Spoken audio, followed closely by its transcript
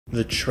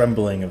The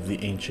trembling of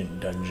the ancient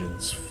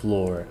dungeon's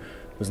floor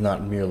was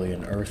not merely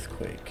an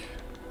earthquake,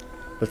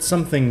 but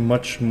something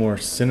much more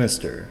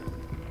sinister,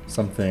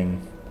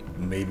 something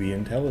maybe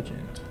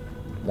intelligent.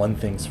 One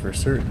thing's for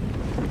certain: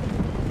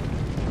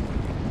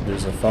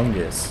 there's a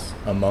fungus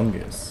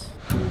among us.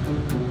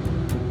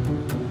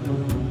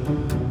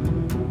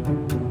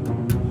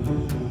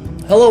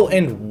 Hello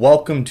and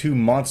welcome to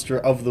Monster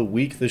of the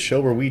Week, the show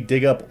where we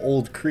dig up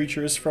old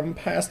creatures from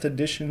past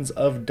editions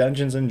of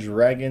Dungeons &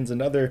 Dragons and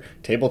other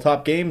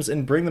tabletop games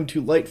and bring them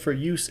to light for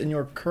use in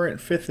your current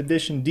 5th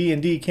edition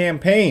D&D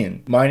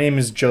campaign. My name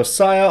is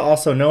Josiah,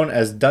 also known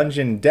as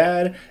Dungeon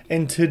Dad,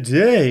 and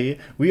today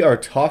we are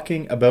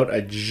talking about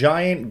a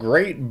giant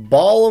great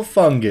ball of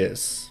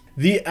fungus.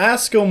 The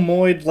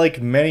Ascomoid,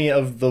 like many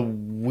of the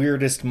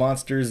weirdest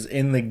monsters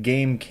in the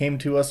game, came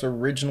to us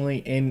originally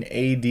in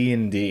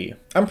AD&D.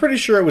 I'm pretty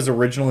sure it was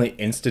originally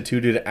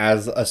instituted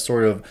as a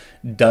sort of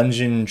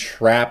dungeon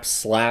trap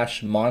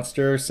slash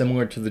monster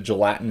similar to the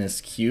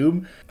gelatinous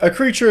cube. A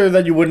creature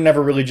that you would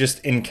never really just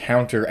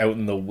encounter out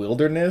in the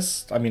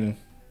wilderness.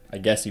 I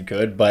guess you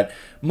could, but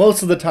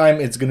most of the time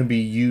it's going to be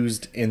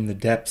used in the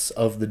depths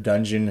of the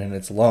dungeon and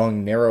its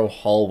long, narrow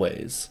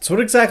hallways. So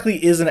what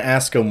exactly is an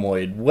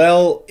Ascomoid?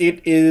 Well,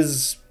 it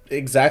is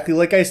exactly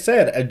like I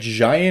said, a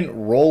giant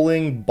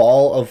rolling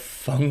ball of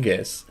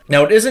fungus.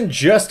 Now, it isn't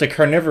just a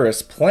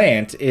carnivorous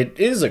plant, it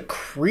is a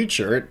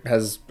creature. It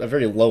has a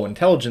very low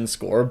intelligence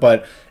score,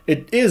 but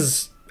it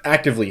is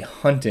actively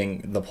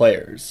hunting the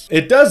players.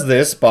 It does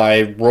this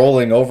by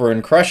rolling over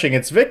and crushing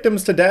its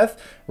victims to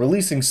death,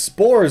 releasing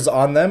spores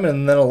on them,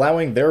 and then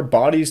allowing their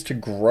bodies to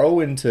grow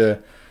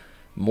into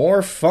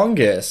more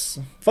fungus.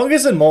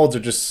 Fungus and molds are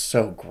just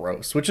so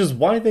gross, which is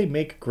why they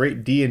make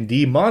great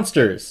D&D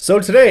monsters. So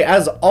today,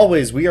 as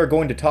always, we are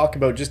going to talk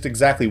about just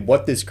exactly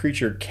what this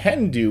creature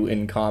can do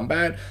in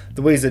combat,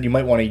 the ways that you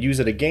might want to use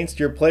it against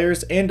your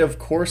players, and of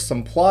course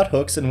some plot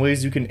hooks and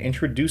ways you can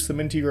introduce them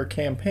into your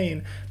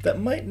campaign that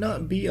might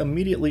not be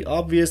immediately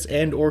obvious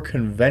and or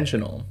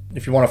conventional.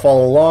 If you want to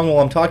follow along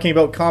while I'm talking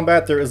about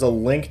combat, there is a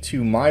link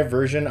to my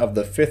version of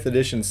the 5th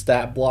edition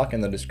stat block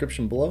in the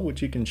description below,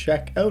 which you can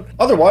check out.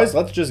 Otherwise,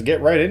 let's just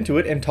get right into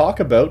it and talk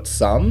about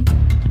some.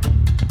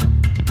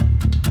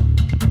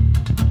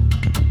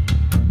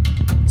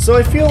 So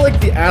I feel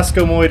like the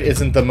Ascomoid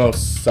isn't the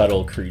most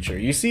subtle creature.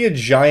 You see a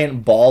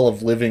giant ball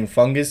of living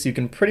fungus, you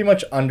can pretty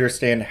much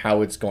understand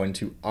how it's going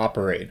to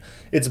operate.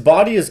 Its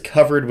body is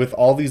covered with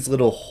all these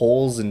little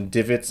holes and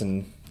divots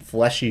and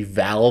fleshy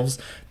valves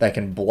that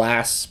can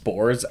blast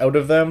spores out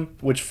of them,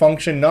 which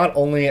function not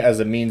only as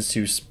a means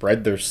to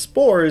spread their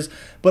spores,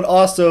 but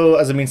also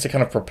as a means to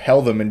kind of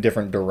propel them in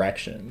different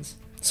directions.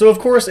 So of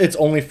course its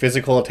only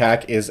physical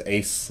attack is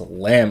a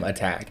slam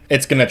attack.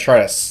 It's gonna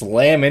try to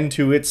slam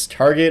into its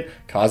target,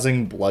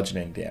 causing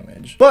bludgeoning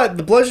damage. But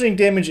the bludgeoning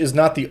damage is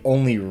not the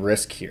only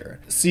risk here.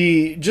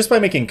 See, just by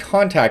making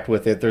contact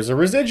with it, there's a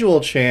residual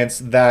chance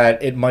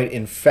that it might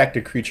infect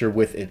a creature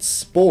with its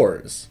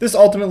spores. This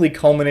ultimately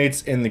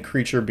culminates in the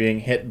creature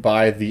being hit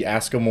by the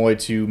Ascomoid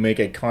to make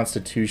a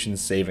Constitution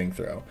saving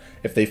throw.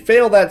 If they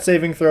fail that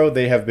saving throw,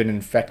 they have been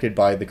infected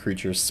by the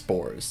creature's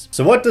spores.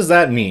 So what does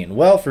that mean?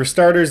 Well, for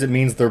starters, it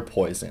means they're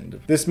poisoned.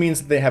 This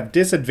means that they have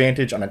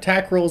disadvantage on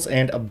attack rolls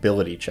and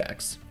ability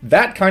checks.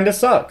 That kinda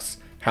sucks.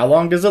 How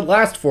long does it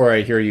last for,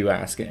 I hear you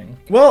asking?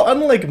 Well,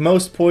 unlike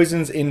most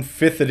poisons in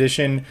 5th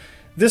edition,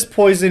 this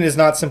poison is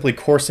not simply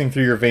coursing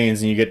through your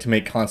veins and you get to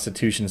make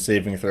Constitution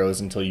saving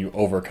throws until you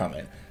overcome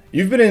it.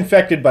 You've been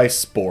infected by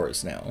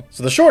spores now.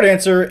 So the short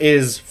answer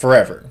is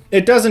forever.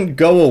 It doesn't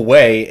go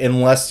away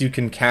unless you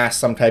can cast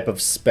some type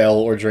of spell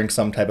or drink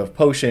some type of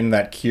potion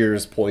that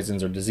cures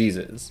poisons or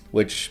diseases,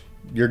 which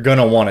you're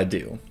gonna want to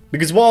do.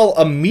 Because while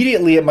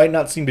immediately it might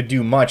not seem to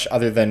do much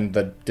other than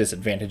the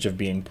disadvantage of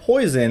being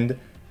poisoned,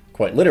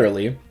 quite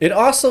literally, it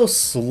also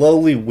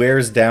slowly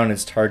wears down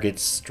its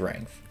target's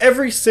strength.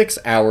 Every 6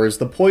 hours,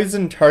 the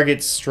poison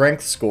target's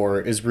strength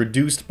score is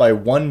reduced by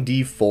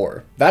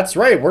 1d4. That's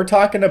right, we're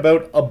talking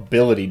about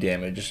ability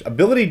damage.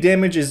 Ability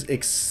damage is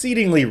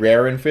exceedingly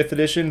rare in 5th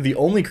edition. The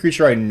only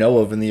creature I know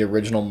of in the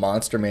original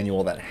monster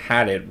manual that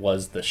had it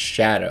was the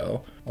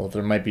Shadow. Although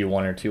there might be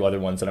one or two other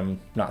ones that I'm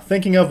not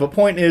thinking of, but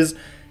point is,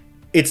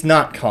 it's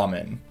not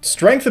common.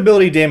 Strength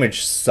ability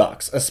damage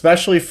sucks,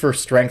 especially for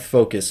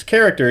strength-focused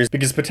characters,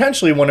 because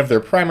potentially one of their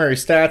primary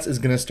stats is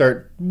going to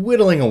start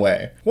whittling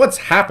away. What's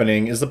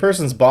happening is the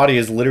person's body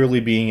is literally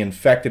being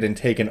infected and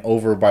taken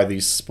over by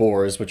these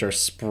spores, which are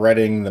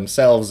spreading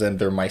themselves and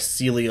their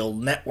mycelial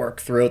network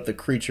throughout the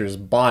creature's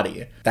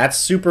body. That's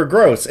super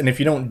gross, and if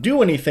you don't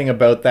do anything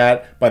about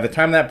that, by the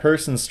time that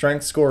person's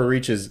strength score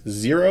reaches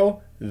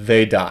 0,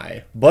 they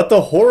die. But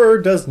the horror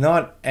does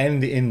not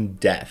end in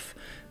death.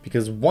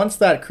 Because once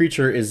that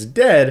creature is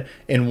dead,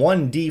 in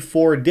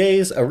 1d4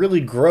 days, a really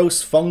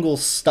gross fungal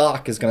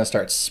stalk is going to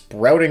start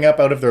sprouting up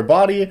out of their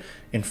body,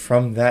 and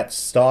from that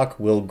stalk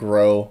will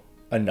grow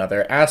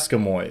another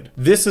Ascomoid.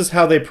 This is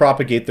how they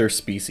propagate their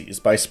species,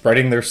 by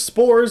spreading their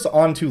spores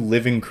onto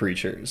living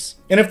creatures.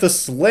 And if the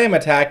slam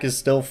attack is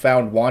still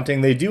found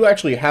wanting, they do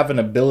actually have an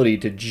ability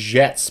to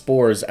jet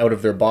spores out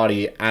of their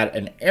body at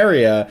an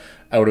area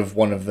out of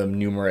one of the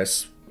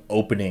numerous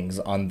openings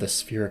on the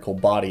spherical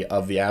body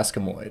of the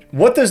Ascomoid.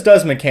 What this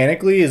does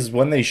mechanically is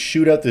when they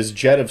shoot out this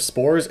jet of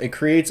spores, it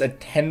creates a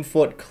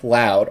 10-foot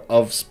cloud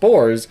of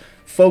spores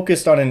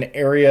focused on an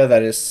area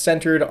that is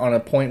centered on a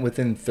point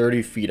within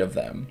 30 feet of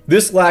them.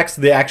 This lacks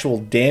the actual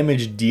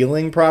damage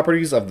dealing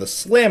properties of the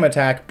slam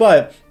attack,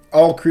 but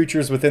all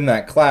creatures within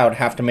that cloud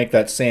have to make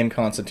that same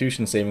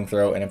Constitution saving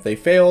throw, and if they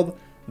failed,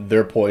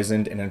 they're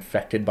poisoned and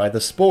infected by the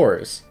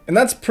spores. And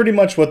that's pretty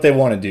much what they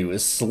want to do,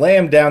 is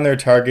slam down their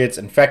targets,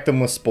 infect them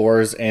with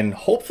spores, and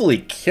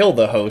hopefully kill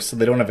the host so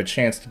they don't have a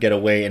chance to get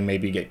away and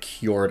maybe get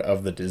cured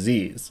of the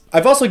disease.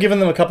 I've also given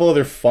them a couple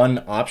other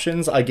fun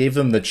options. I gave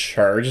them the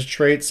charge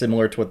trait,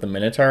 similar to what the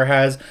Minotaur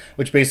has,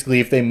 which basically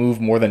if they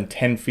move more than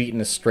 10 feet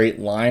in a straight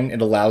line,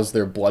 it allows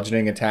their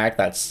bludgeoning attack,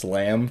 that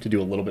slam, to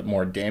do a little bit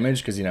more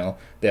damage because, you know,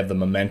 they have the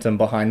momentum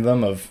behind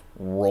them of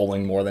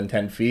rolling more than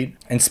 10 feet.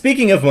 And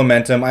speaking of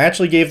momentum, I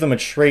actually gave them a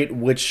trait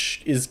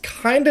which is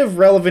kind of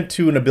relevant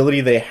to an ability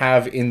they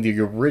have in the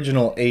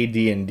original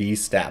AD&D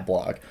stat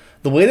block.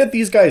 The way that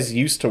these guys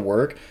used to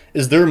work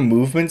is their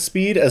movement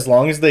speed, as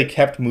long as they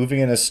kept moving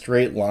in a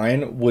straight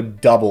line,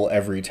 would double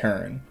every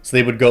turn. So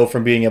they would go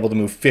from being able to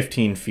move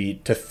 15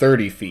 feet to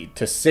 30 feet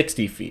to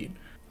 60 feet.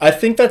 I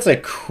think that's a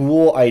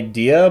cool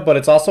idea, but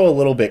it's also a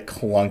little bit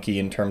clunky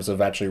in terms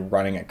of actually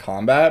running a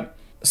combat.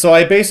 So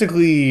I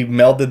basically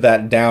melded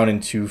that down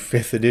into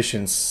 5th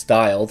edition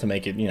style to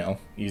make it, you know,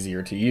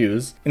 easier to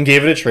use, and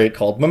gave it a trait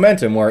called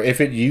Momentum, where if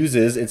it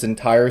uses its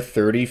entire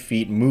 30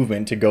 feet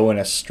movement to go in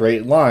a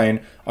straight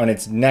line, on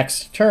its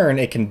next turn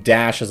it can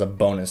dash as a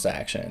bonus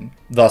action,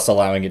 thus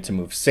allowing it to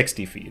move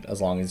 60 feet,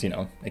 as long as, you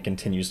know, it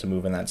continues to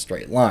move in that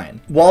straight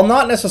line. While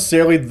not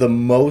necessarily the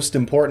most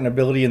important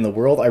ability in the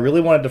world, I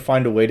really wanted to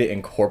find a way to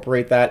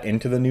incorporate that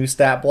into the new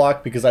stat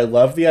block, because I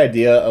love the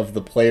idea of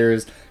the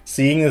players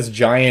seeing this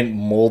giant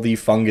moldy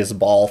fungus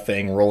ball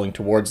thing rolling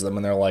towards them,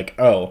 and they're like,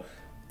 oh,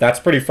 that's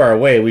pretty far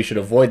away, we should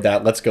avoid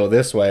that, let's go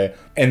this way.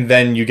 And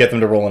then you get them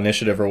to roll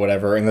initiative or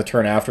whatever, and the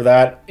turn after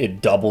that,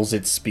 it doubles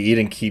its speed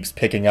and keeps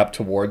picking up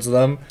towards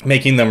them,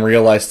 making them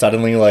realize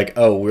suddenly, like,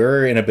 oh,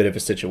 we're in a bit of a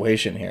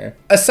situation here.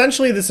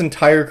 Essentially, this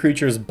entire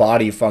creature's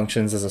body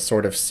functions as a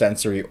sort of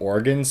sensory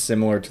organ,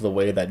 similar to the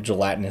way that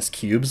gelatinous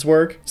cubes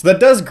work. So that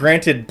does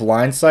grant it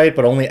blind sight,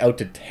 but only out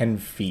to 10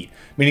 feet,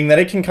 meaning that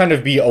it can kind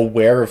of be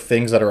aware of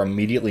things that are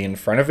immediately in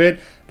front of it,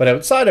 but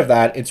outside of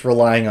that, it's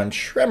relying on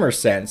tremor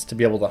sense to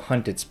be able to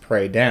hunt its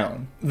prey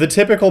down. The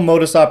typical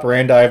modus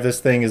operandi of this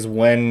thing is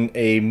when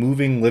a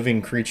moving living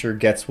creature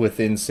gets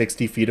within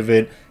 60 feet of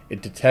it,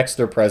 it detects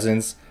their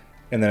presence,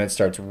 and then it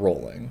starts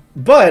rolling.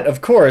 But,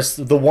 of course,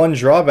 the one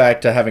drawback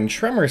to having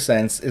tremor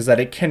sense is that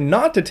it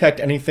cannot detect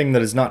anything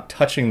that is not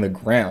touching the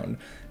ground.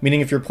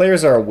 Meaning if your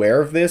players are aware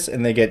of this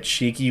and they get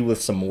cheeky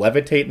with some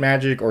levitate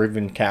magic or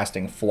even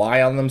casting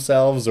fly on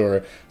themselves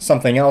or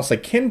something else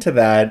akin to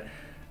that,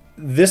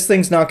 this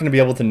thing's not going to be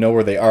able to know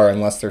where they are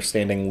unless they're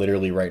standing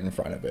literally right in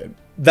front of it.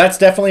 That's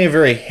definitely a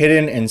very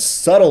hidden and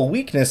subtle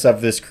weakness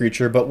of this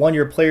creature, but one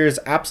your players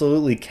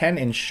absolutely can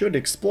and should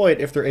exploit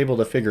if they're able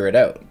to figure it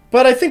out.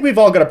 But I think we've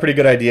all got a pretty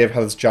good idea of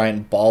how this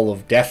giant ball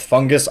of death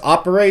fungus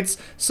operates,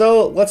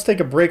 so let's take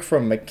a break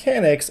from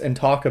mechanics and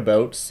talk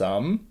about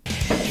some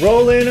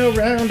rolling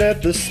around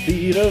at the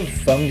speed of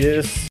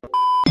fungus.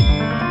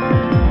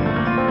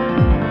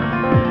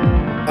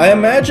 I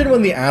imagine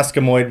when the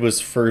Ascomoid was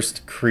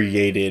first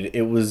created,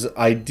 it was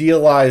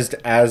idealized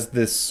as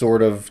this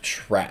sort of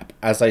trap.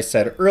 As I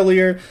said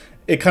earlier,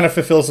 it kind of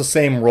fulfills the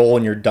same role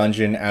in your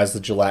dungeon as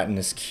the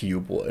gelatinous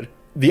cube would.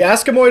 The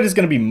Ascomoid is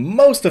going to be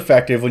most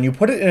effective when you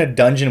put it in a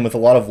dungeon with a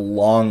lot of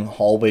long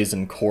hallways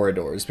and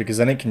corridors, because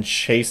then it can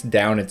chase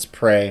down its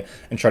prey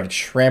and try to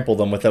trample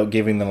them without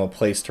giving them a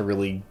place to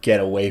really get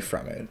away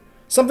from it.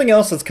 Something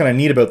else that's kind of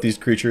neat about these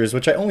creatures,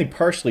 which I only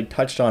partially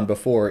touched on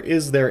before,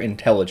 is their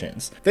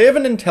intelligence. They have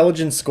an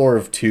intelligence score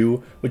of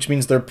 2, which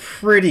means they're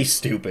pretty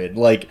stupid,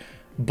 like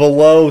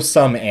below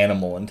some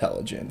animal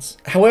intelligence.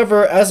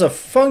 However, as a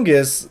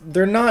fungus,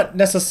 they're not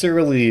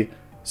necessarily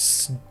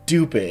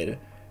stupid.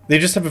 They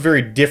just have a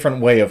very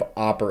different way of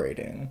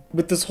operating.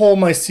 With this whole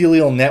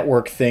mycelial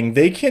network thing,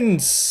 they can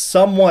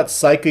somewhat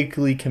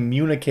psychically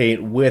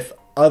communicate with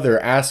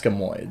other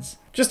Ascomoids.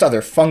 Just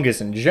other fungus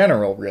in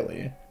general,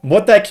 really.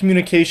 What that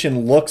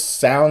communication looks,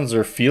 sounds,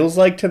 or feels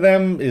like to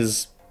them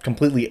is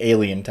completely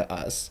alien to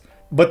us.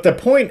 But the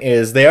point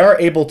is, they are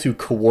able to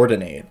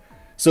coordinate.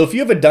 So if you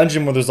have a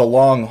dungeon where there's a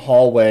long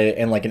hallway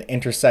and like an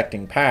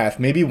intersecting path,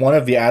 maybe one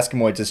of the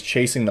Ascomoids is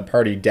chasing the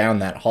party down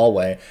that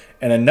hallway,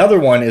 and another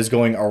one is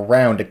going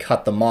around to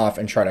cut them off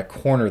and try to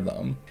corner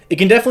them. It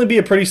can definitely be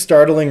a pretty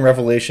startling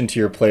revelation to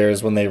your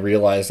players when they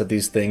realize that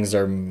these things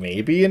are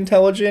maybe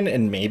intelligent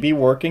and maybe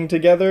working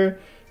together.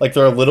 Like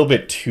they're a little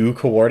bit too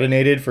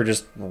coordinated for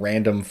just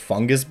random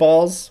fungus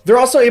balls. They're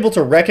also able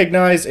to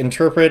recognize,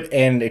 interpret,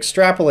 and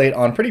extrapolate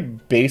on pretty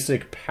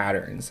basic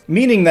patterns.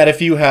 Meaning that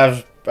if you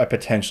have a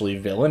potentially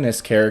villainous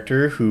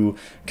character who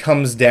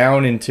comes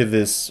down into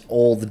this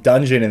old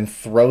dungeon and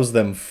throws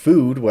them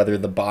food, whether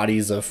the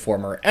bodies of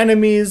former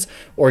enemies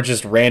or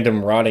just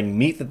random rotting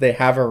meat that they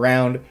have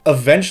around,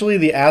 eventually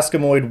the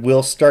Ascomoid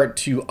will start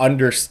to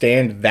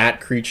understand that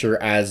creature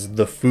as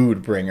the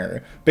food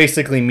bringer.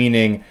 Basically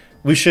meaning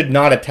we should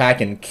not attack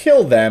and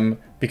kill them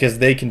because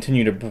they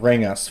continue to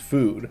bring us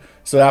food.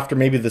 So after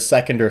maybe the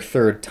second or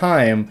third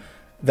time,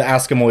 the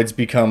Ascomoids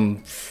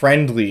become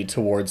friendly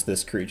towards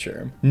this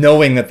creature,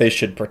 knowing that they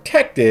should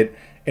protect it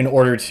in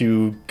order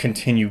to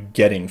continue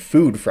getting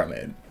food from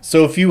it.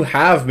 So if you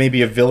have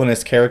maybe a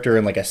villainous character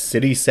in like a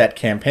city set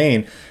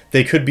campaign,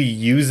 they could be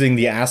using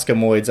the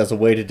Ascomoids as a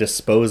way to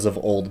dispose of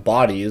old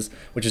bodies,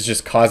 which is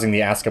just causing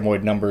the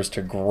Ascomoid numbers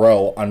to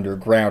grow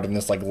underground in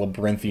this like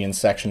labyrinthian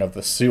section of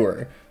the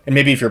sewer. And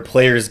maybe if your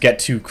players get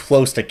too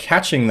close to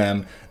catching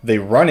them, they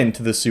run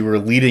into the sewer,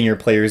 leading your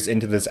players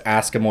into this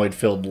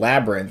Ascomoid-filled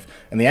labyrinth.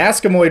 And the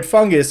Ascomoid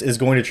fungus is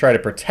going to try to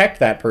protect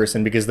that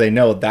person because they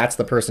know that's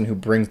the person who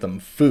brings them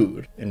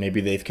food. And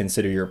maybe they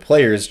consider your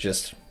players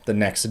just the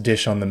next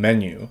dish on the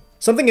menu.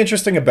 Something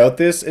interesting about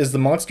this is the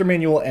monster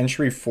manual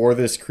entry for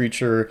this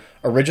creature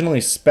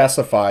originally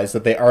specifies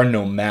that they are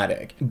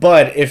nomadic.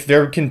 But if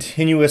they're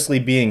continuously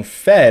being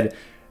fed,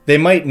 they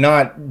might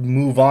not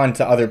move on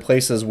to other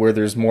places where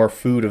there's more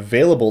food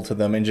available to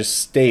them and just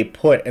stay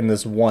put in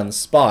this one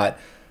spot,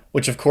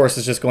 which of course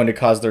is just going to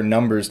cause their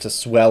numbers to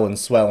swell and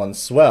swell and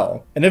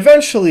swell. And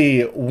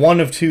eventually, one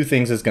of two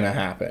things is going to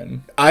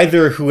happen.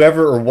 Either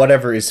whoever or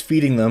whatever is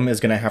feeding them is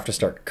going to have to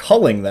start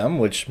culling them,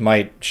 which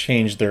might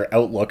change their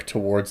outlook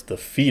towards the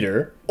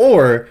feeder,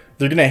 or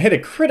they're going to hit a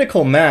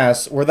critical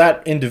mass where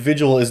that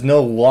individual is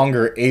no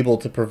longer able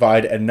to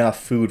provide enough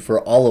food for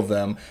all of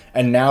them,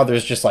 and now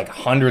there's just like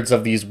hundreds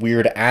of these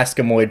weird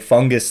Ascomoid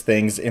fungus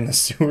things in the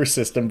sewer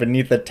system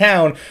beneath the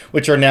town,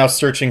 which are now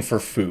searching for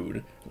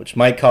food, which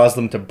might cause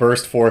them to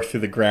burst forth through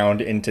the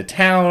ground into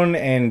town,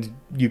 and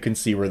you can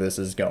see where this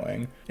is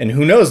going. And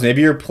who knows,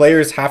 maybe your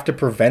players have to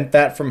prevent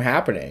that from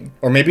happening.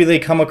 Or maybe they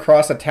come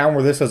across a town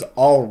where this has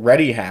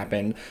already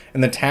happened,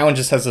 and the town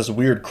just has this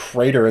weird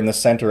crater in the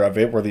center of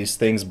it where these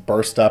things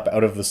burst up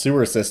out of the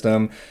sewer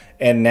system,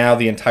 and now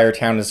the entire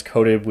town is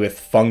coated with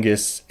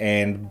fungus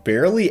and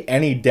barely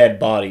any dead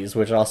bodies,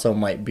 which also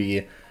might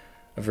be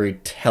a very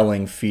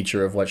telling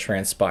feature of what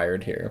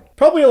transpired here.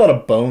 Probably a lot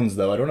of bones,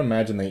 though. I don't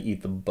imagine they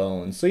eat the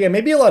bones. So yeah,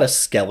 maybe a lot of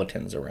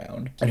skeletons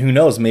around. And who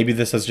knows, maybe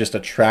this has just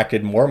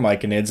attracted more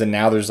myconids, and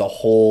now there's a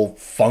whole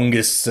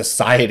fungus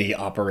society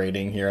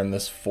operating here in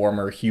this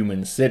former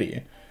human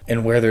city.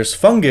 And where there's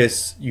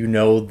fungus, you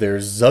know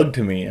there's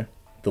Zugtami,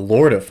 the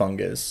Lord of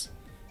Fungus.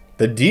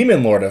 The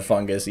Demon Lord of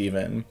Fungus,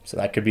 even. So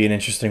that could be an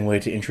interesting way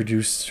to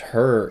introduce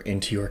her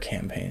into your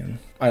campaign.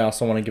 I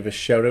also want to give a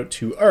shout out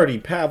to Artie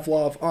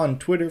Pavlov on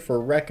Twitter for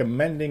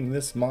recommending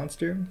this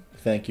monster.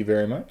 Thank you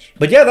very much.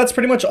 But yeah, that's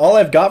pretty much all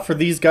I've got for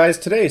these guys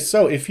today.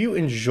 So if you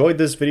enjoyed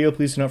this video,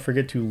 please do not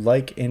forget to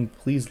like and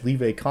please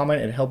leave a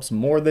comment. It helps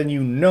more than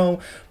you know.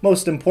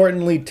 Most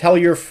importantly, tell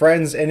your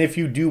friends. And if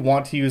you do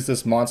want to use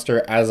this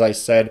monster, as I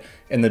said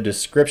in the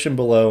description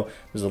below,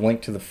 there's a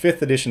link to the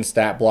 5th edition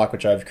stat block,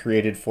 which I've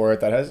created for it,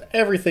 that has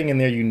everything in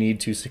there you need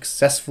to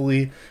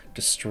successfully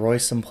destroy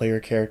some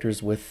player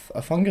characters with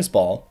a fungus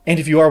ball. And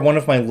if you are one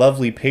of my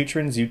lovely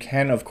patrons, you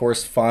can of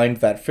course find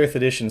that 5th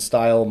edition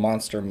style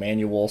monster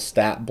manual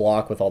stat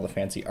block with all the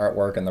fancy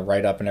artwork and the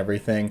write-up and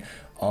everything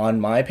on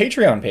my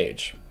Patreon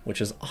page,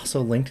 which is also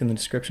linked in the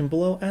description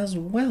below as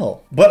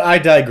well. But I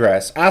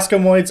digress.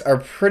 Ascomoids are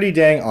pretty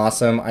dang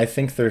awesome. I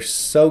think they're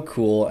so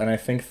cool, and I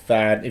think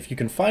that if you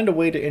can find a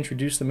way to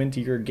introduce them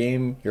into your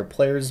game, your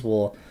players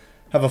will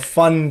have a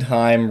fun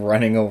time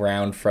running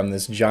around from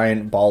this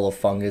giant ball of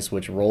fungus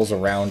which rolls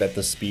around at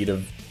the speed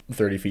of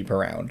 30 feet per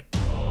round.